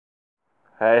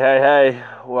Hey,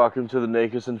 welcome to the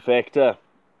Nickerson Factor.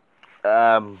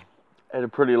 Had a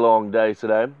pretty long day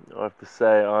today. I have to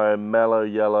say I'm mellow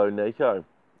yellow Nico,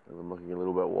 and I'm looking a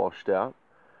little bit washed out,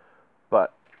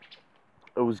 but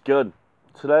it was good.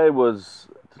 Today was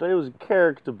a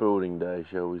character building day,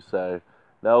 shall we say.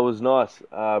 That was nice.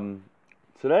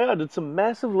 Today I did some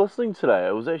massive listening today.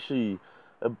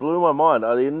 It blew my mind.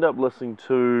 I ended up listening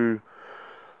to,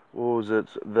 what was it,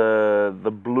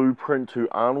 the blueprint to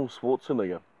Arnold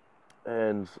Schwarzenegger.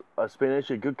 And I spent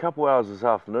actually a good couple hours this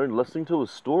afternoon listening to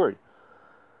his story,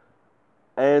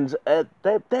 and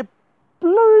that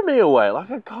blew me away.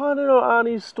 Like, I kind of know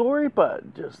Arnie's story,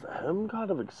 but just him kind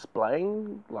of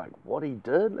explaining like what he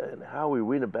did and how he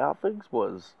went about things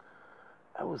was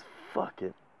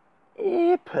fucking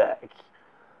epic.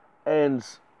 And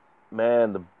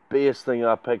man, the best thing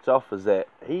I picked off is that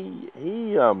he,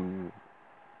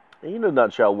 in a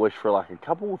nutshell, wished for like a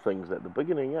couple of things at the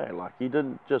beginning, eh? Like, he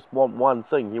didn't just want one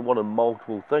thing, he wanted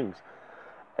multiple things.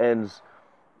 And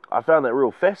I found that real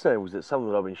fascinating, because it's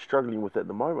something that I've been struggling with at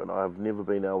the moment. I've never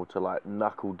been able to like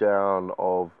knuckle down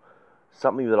of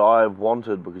something that I've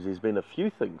wanted, because there's been a few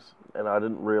things, and I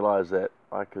didn't realize that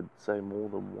I could say more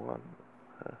than one.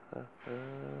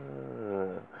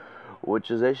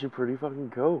 Which is actually pretty fucking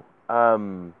cool.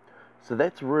 So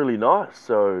that's really nice.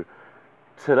 So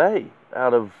today,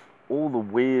 out of all the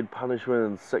weird punishment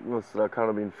and sickness that I've kind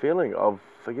of been feeling, I've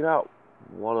figured out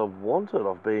what I've wanted.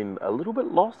 I've been a little bit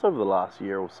lost over the last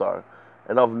year or so,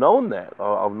 and I've known that.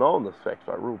 I've known this fact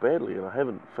like real badly, and I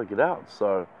haven't figured out.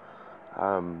 So,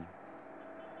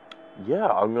 yeah,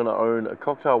 I'm gonna own a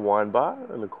cocktail wine bar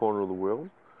in a corner of the world.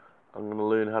 I'm gonna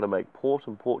learn how to make port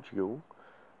in Portugal,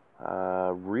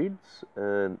 reds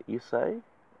in SA,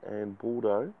 and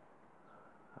Bordeaux.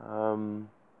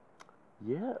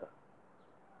 Yeah.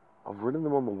 I've written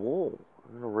them on the wall.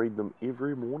 I'm going to read them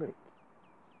every morning.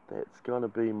 That's going to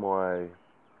be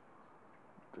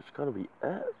that's going to be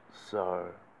it. So,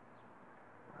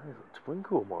 there's a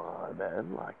twinkle in my eye,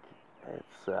 man. Like,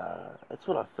 that's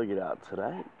what I figured out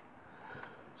today.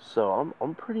 So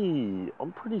I'm pretty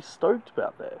stoked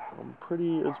about that.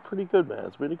 It's pretty good, man.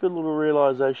 It's been a good little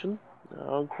realization.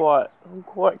 I'm quite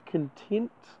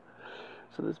content.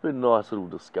 So there's been a nice little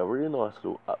discovery, a nice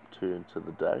little upturn to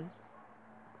the day.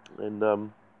 And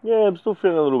yeah, I'm still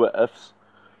feeling a little bit ifs.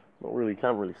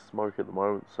 Can't really smoke at the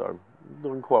moment, so I'm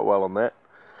doing quite well on that.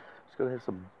 Just gonna have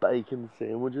some bacon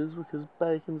sandwiches, because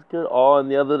bacon's good. Oh, and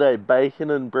the other day,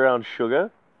 bacon and brown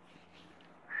sugar.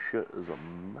 Shit is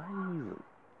amazing.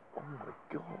 Oh my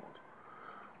god.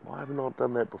 Why have I not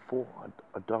done that before?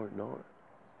 I don't know.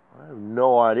 I have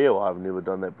no idea why I've never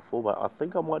done that before, but I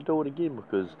think I might do it again,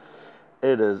 because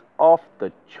it is off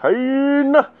the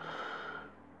chain.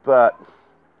 But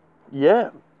yeah,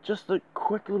 just a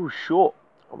quick little short.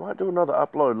 I might do another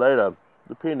upload later,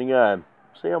 depending on.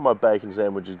 See how my bacon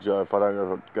sandwiches go if I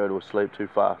don't go to sleep too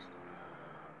fast.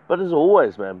 But as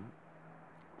always, man,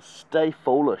 stay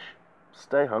foolish,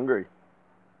 stay hungry.